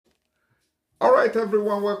All right,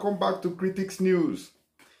 everyone, welcome back to Critics News.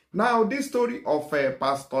 Now, this story of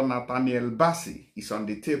Pastor Nathaniel Bassey is on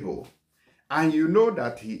the table. And you know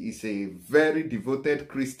that he is a very devoted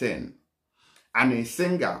Christian and a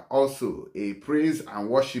singer, also a praise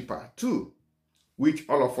and worshiper too, which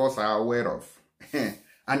all of us are aware of.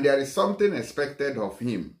 And there is something expected of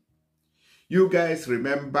him. You guys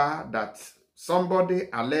remember that somebody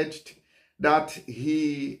alleged that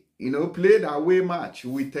he, played away match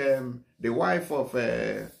with the wife of,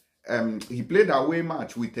 he played away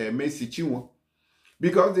match with Chinwo,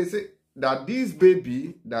 because they say that this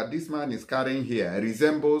baby that this man is carrying here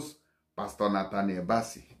resembles Pastor Nathaniel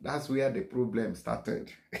Bassey. That's where the problem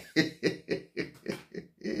started.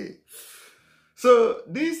 So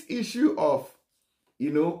this issue of,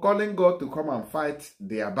 calling God to come and fight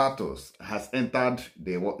their battles has entered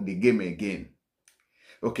the game again.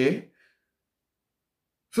 Okay?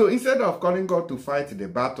 So instead of calling God to fight the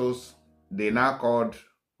battles, they now called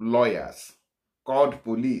lawyers, called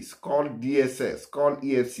police, called DSS, called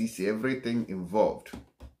EFCC, everything involved.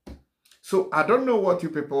 So I don't know what you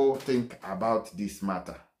people think about this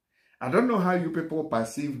matter. I don't know how you people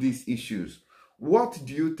perceive these issues. What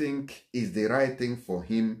do you think is the right thing for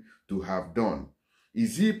him to have done?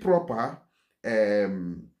 Is it proper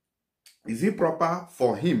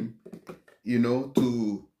for him,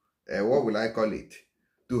 to, what will I call it?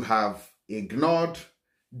 To have ignored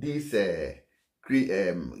this,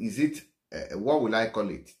 what will I call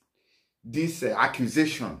it? This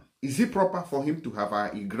accusation. Is it proper for him to have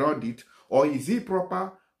ignored it? Or is it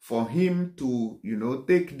proper for him to,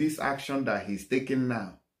 take this action that he's taking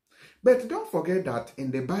now? But don't forget that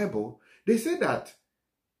in the Bible, they say that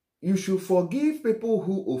you should forgive people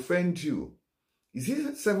who offend you. Is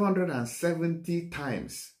it 770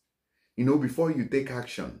 times, before you take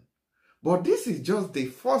action? But this is just the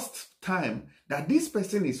first time that this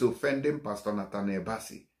person is offending Pastor Nathaniel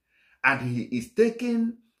Bassey. And he is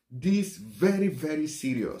taking this very, very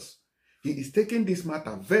serious. He is taking this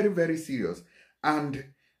matter very, very serious.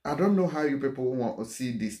 And I don't know how you people want to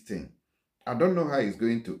see this thing. I don't know how it's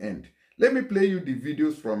going to end. Let me play you the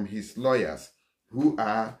videos from his lawyers who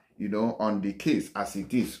are, on the case as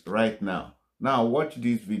it is right now. Now watch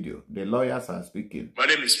this video. The lawyers are speaking. My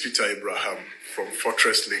name is Peter Abraham from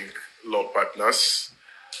Fortress Link Law Partners,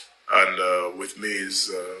 and with me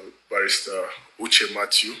is Barrister Uche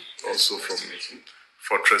Matthew, also from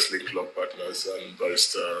Fortress Link Law Partners, and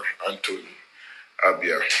Barrister Anthony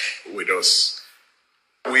Abia with us.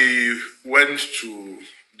 We went to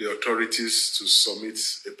the authorities to submit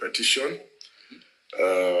a petition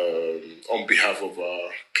on behalf of our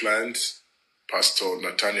client, Pastor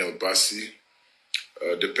Nathaniel Bassey.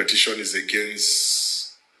 The petition is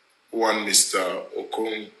against one Mr.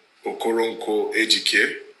 Okoronko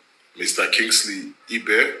Ejike, Mr. Kingsley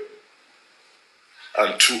Ibe,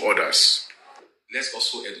 and two others. Let's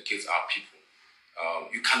also educate our people.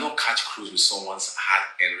 You cannot catch cruise with someone's heart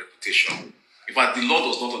and reputation. In fact, the law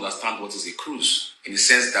does not understand what is a cruise, in the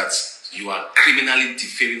sense that you are criminally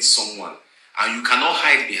defaming someone, and you cannot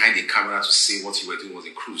hide behind a camera to say what you were doing was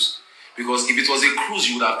a cruise. Because if it was a cruise,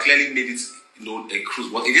 you would have clearly made it, a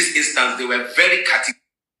cruise. But in this instance, they were very categorical.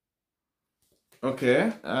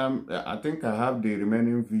 Okay, I think I have the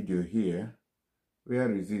remaining video here.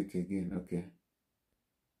 Where is it again? Okay.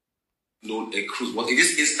 A cruise. But in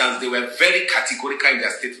this instance, they were very categorical in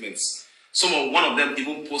their statements. One of them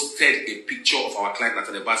even posted a picture of our client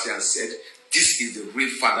Nathaniel Bassey and said, "This is the real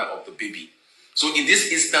father of the baby." So in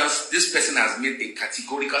this instance, this person has made a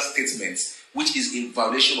categorical statement which is in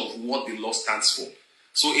violation of what the law stands for.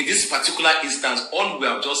 So in this particular instance, all we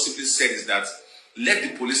have just simply said is that let the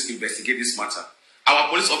police investigate this matter. Our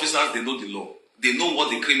police officers, they know the law. They know what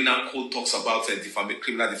the criminal code talks about,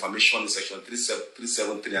 criminal defamation in section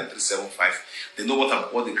 373 and 375. They know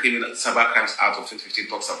what the Criminal Cyber Crimes Act of 2015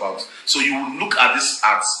 talks about. So you will look at this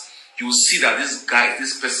act, you will see that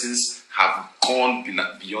these persons have gone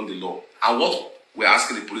beyond the law. And what we're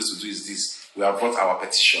asking the police to do is this. We have brought our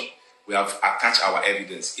petition. We have attached our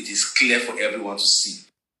evidence. It is clear for everyone to see.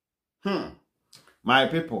 My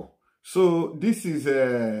people. So this is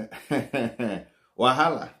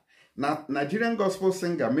Wahala. Nigerian gospel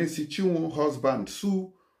singer Chinwo's husband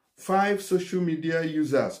sue 5 social media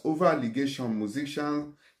users over allegation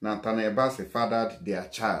musician Nathaniel Bassey fathered their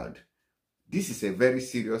child. This is a very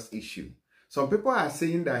serious issue. Some people are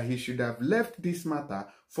saying that he should have left this matter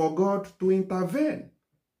for God to intervene,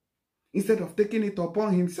 instead of taking it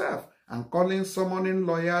upon himself and summoning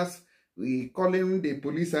lawyers, calling the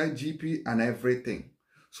police IGP and everything.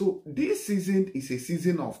 So this season is a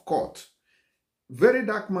season of court. Very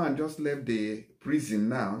Dark Man just left the prison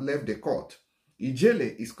now, left the court.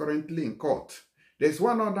 Ijele is currently in court. There's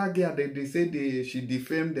one other girl that they say she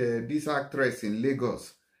defamed this actress in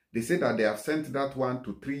Lagos. They say that they have sent that one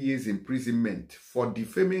to 3 years imprisonment for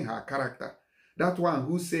defaming her character. That one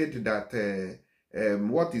who said that,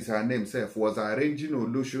 what is her name, self, was arranging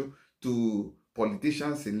Olosho to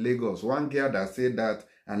politicians in Lagos. One girl that said that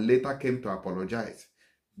and later came to apologize.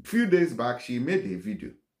 A few days back, she made a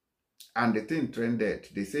video and the thing trended.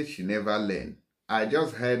 They said she never learned. I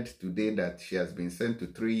just heard today that she has been sent to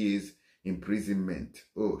 3 years imprisonment.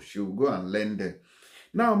 Oh, she'll go and learn there.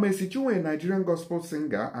 Now, Mercy Chinwo, a Nigerian gospel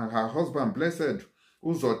singer, and her husband, Blessed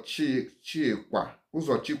Uzochikwa,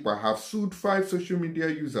 have sued 5 social media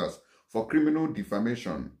users for criminal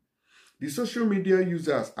defamation. The social media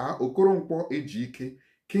users are Okoronkwo Ejike,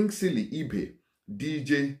 Kingsley Ibe,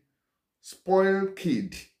 DJ, Spoil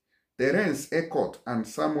Kid, Terence Ekot, and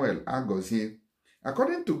Samuel Agozie.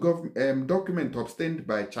 According to document obtained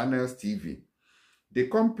by Channels TV, the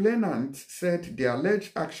complainant said the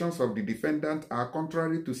alleged actions of the defendant are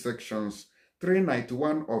contrary to sections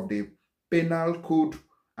 391 of the Penal Code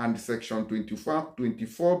and section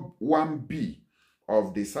 24(1)(b)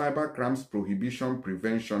 of the Cybercrimes Prohibition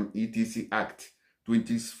Prevention etc. Act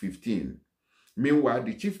 2015. Meanwhile,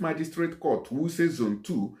 the Chief Magistrate Court, Wuse Zone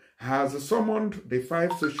 2, has summoned the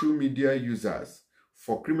 5 social media users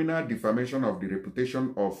for criminal defamation of the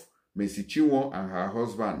reputation of Mercy Chinwo and her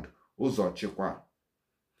husband, Uzochikwa.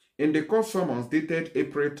 In the court summons dated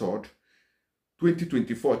April 3rd,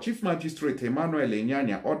 2024, Chief Magistrate Emmanuel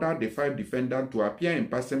Enyanya ordered the 5 defendants to appear in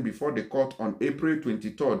person before the court on April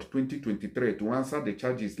 23rd, 2023 to answer the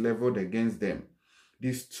charges leveled against them.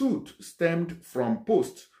 The suit stemmed from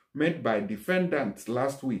posts made by defendants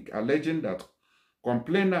last week alleging that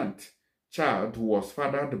complainant child was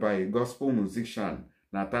fathered by a gospel musician,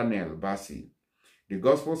 Nathaniel Bassey. The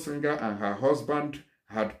gospel singer and her husband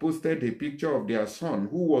had posted a picture of their son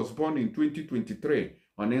who was born in 2023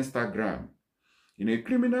 on Instagram. In a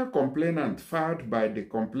criminal complaint filed by the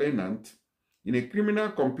complainant,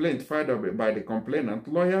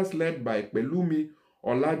 lawyers led by Pelumi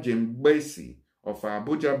Olajengbesi of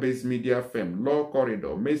Abuja-based media firm Law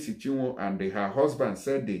Corridor, Mercy Chinwo and her husband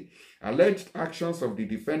said the alleged actions of the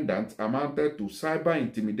defendants amounted to cyber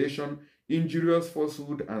intimidation, injurious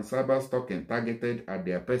falsehood, and cyber stalking targeted at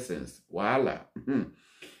their persons. Voila.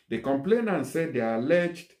 The complainant said the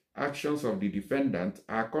alleged actions of the defendant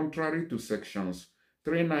are contrary to sections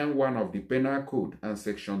 391 of the Penal Code and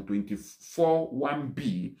section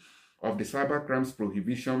 24(1)(b) of the Cybercrimes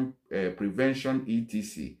Prohibition Prevention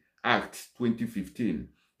etc. Act 2015.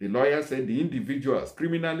 The lawyer said the individuals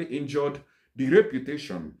criminally injured the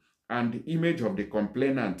reputation and the image of the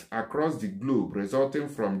complainant across the globe resulting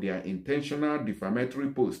from their intentional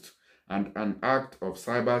defamatory posts and an act of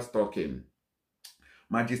cyber stalking.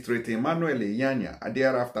 Magistrate Emmanuel Enyanya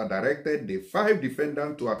thereafter directed the 5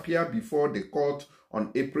 defendants to appear before the court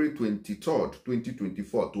on April 23rd,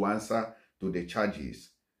 2024 to answer to the charges.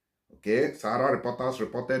 Okay, Sarah reporters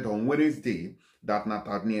reported on Wednesday that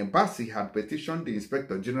Nathaniel Bassey had petitioned the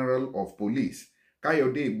Inspector General of Police,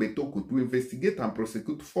 Kayode Igbetoku, to investigate and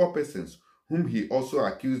prosecute 4 persons whom he also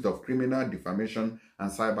accused of criminal defamation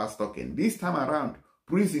and cyber stalking. This time around,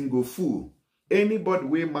 prison go full. Anybody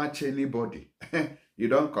will match anybody. You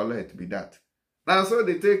don't collect, be that. Now, so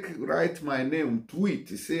they write my name, tweet,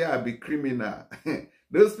 say I be criminal.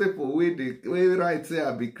 Those people will write, say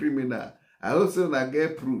I be criminal. I also not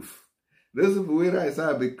get proof. Those people will write, say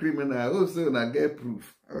I be criminal. I also not get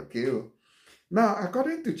proof. Okay. Now,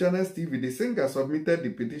 according to Channels TV, the singer submitted the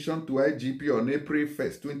petition to IGP on April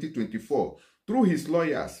 1st, 2024, through his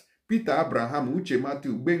lawyers, Peter Abraham, Uche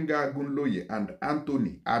Matthew, Benga Agunloye, and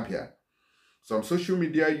Anthony Abia. Some social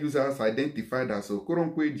media users identified as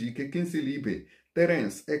Okoronkwo Ejike, Kingsley Ibe,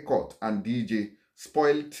 Terence Ekot, and DJ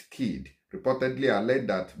Spoiled Kid reportedly alleged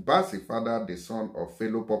that Bassey fathered the son of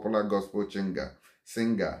fellow popular gospel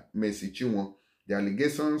singer Mercy Chinwo. The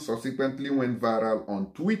allegations subsequently went viral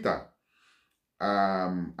on Twitter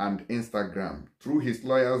and Instagram. Through his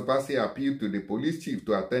lawyers, Bassey appealed to the police chief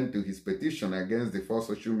to attend to his petition against the 4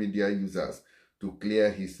 social media users to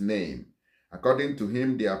clear his name. According to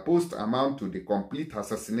him, their posts amount to the complete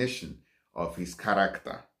assassination of his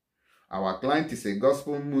character. Our client is a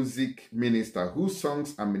gospel music minister whose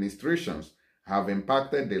songs and ministrations have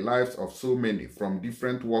impacted the lives of so many from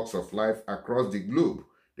different walks of life across the globe,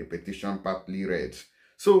 the petition partly read.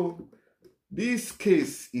 So, this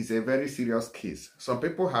case is a very serious case. Some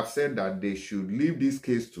people have said that they should leave this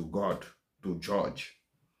case to God to judge.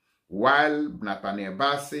 While Nathaniel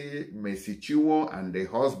Bassey, Mercy Chinwo, and the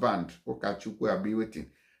husband, Okachukwu Abiwetin,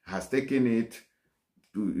 has taken it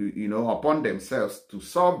to, you know, upon themselves to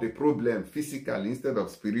solve the problem physically instead of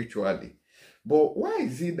spiritually. But why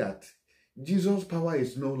is it that Jesus' power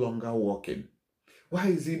is no longer working? Why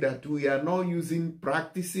is it that we are not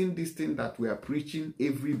practicing this thing that we are preaching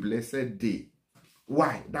every blessed day?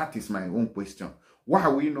 Why? That is my own question. Why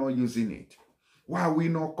are we not using it? Why are we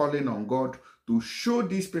not calling on God to show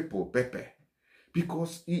these people pepper?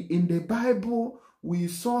 Because in the Bible, we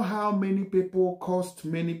saw how many people cursed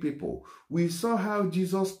many people. We saw how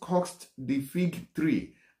Jesus cursed the fig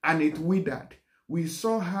tree and it withered. We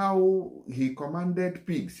saw how he commanded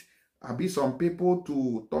pigs. Abi some people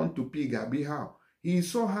to turn to pig, abi how? He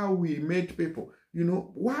saw how we made people. You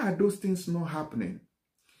know, why are those things not happening?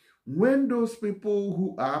 When those people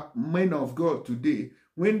who are men of God today,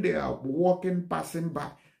 when they are walking, passing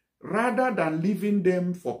by, rather than leaving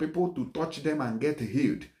them for people to touch them and get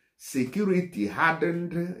healed, security,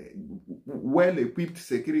 hardened, well-equipped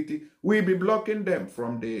security, will be blocking them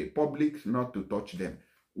from the public not to touch them.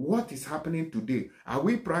 What is happening today? Are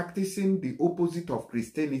we practicing the opposite of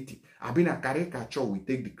Christianity? Abin a caricature, we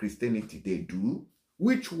take the Christianity they do.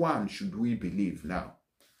 Which one should we believe now?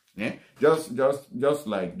 Yeah? Just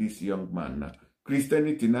like this young man now.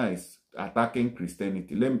 Christianity now is attacking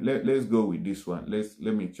Christianity. Let's go with this one.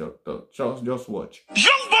 Let me just watch.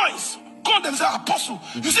 Young boys call themselves apostle.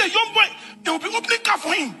 You say young boy, they will be opening car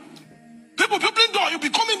for him. People be opening door, you'll be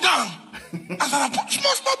coming down. As an apostle,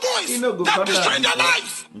 small boys that destroying their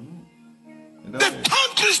lives. They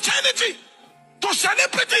turn Christianity to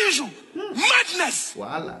celebrity issue. Madness.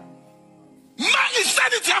 Voila. Man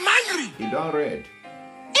insanity, I'm angry. You don't read.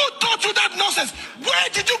 Who taught you that nonsense? Where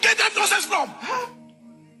did you get that nonsense from?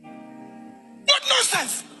 What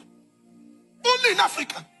nonsense? Only in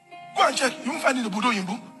Africa. Go and check. You won't find it in the Budo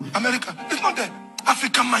Yimbo. America. It's not there.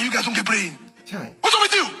 African man, you guys don't get brain. What's up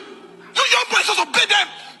with you? You young boys also pay them.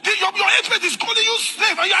 Your expert is calling you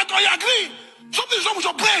slave and you agree. Something's wrong with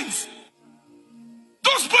your brains.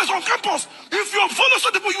 Those boys on campus, if you follow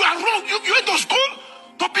some people, you are wrong. You went to school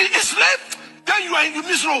to be a slave, then you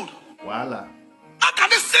misroad. Voila. How can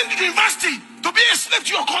they send you to university to be a slave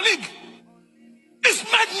to your colleague? It's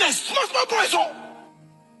madness. Small boys, oh.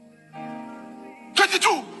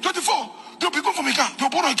 22, 24, they'll be going for a car, they'll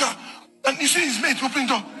borrow a car. And you see his mate opening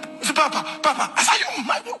the door. I say, Papa. I say, you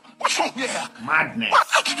mad? What's wrong here? Madness.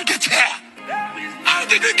 How did you get here? How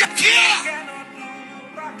did you get here?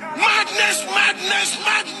 Madness.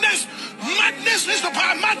 Madness is the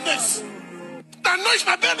power. Madness. That annoys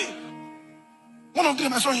my belly. One of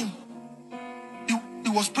them, I saw him. He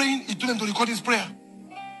was praying. He told them to record his prayer.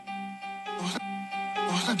 He was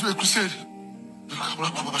going to do a crusade.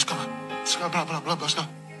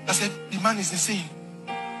 I said, the man is insane.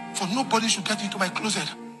 For nobody should get into my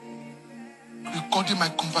closet. Recording my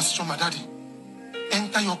conversation with my daddy.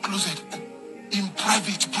 Enter your closet. In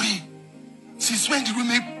private, pray. Since when did we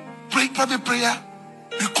make private prayer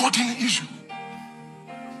recording issue?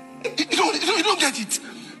 You don't get it.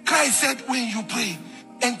 Christ said, when you pray,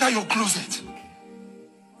 enter your closet.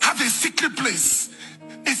 Have a secret place.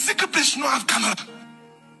 A secret place should not have camera.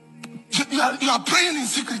 You are praying in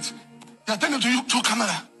secret. You are telling to you to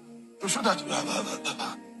camera to show that you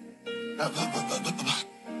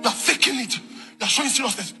are faking it. You are showing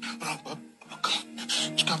seriousness.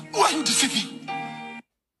 Who are you deceiving?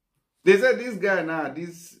 They said this guy now,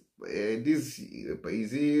 this is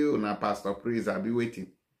he on a pastor praise, I'll be waiting.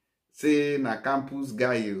 Say na campus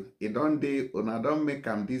guy, he don't make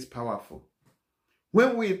him this powerful.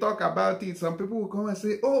 When we talk about it, some people will come and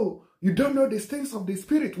say, oh, you don't know the things of the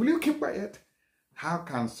spirit. Will you keep quiet? How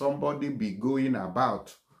can somebody be going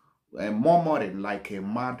about murmuring like a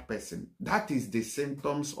mad person? That is the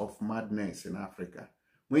symptoms of madness in Africa.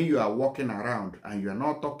 When you are walking around and you are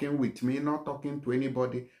not talking with me, not talking to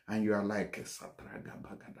anybody, and you are like,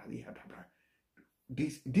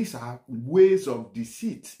 these are ways of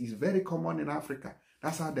deceit. It's very common in Africa.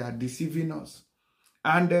 That's how they are deceiving us.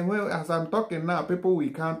 And then as I'm talking now, people will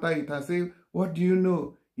counter it and say, what do you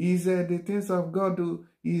know? Is the things of God,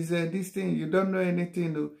 is this thing, you don't know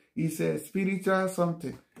anything, is spiritual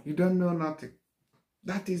something, you don't know nothing.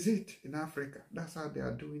 That is it in Africa. That's how they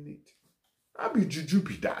are doing it. How be juju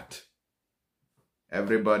be that?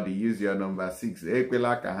 Everybody use your number 6.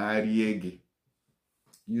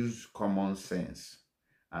 Use common sense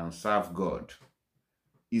and serve God.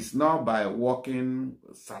 It's not by walking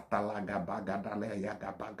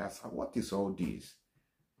what is all this?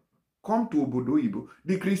 Come to Obodo Ibo.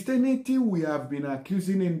 The Christianity we have been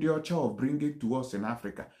accusing in the church of bringing to us in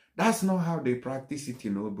Africa, that's not how they practice it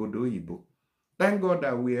in Obodo Ibo. Thank God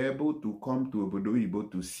that we are able to come to Obodo Ibo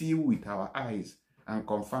to see with our eyes and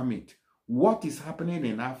confirm it. what is happening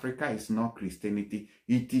in Africa is not Christianity.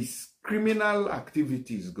 It is criminal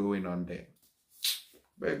activities going on there.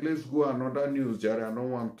 But let's go another news, Jerry. I don't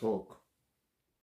want to talk.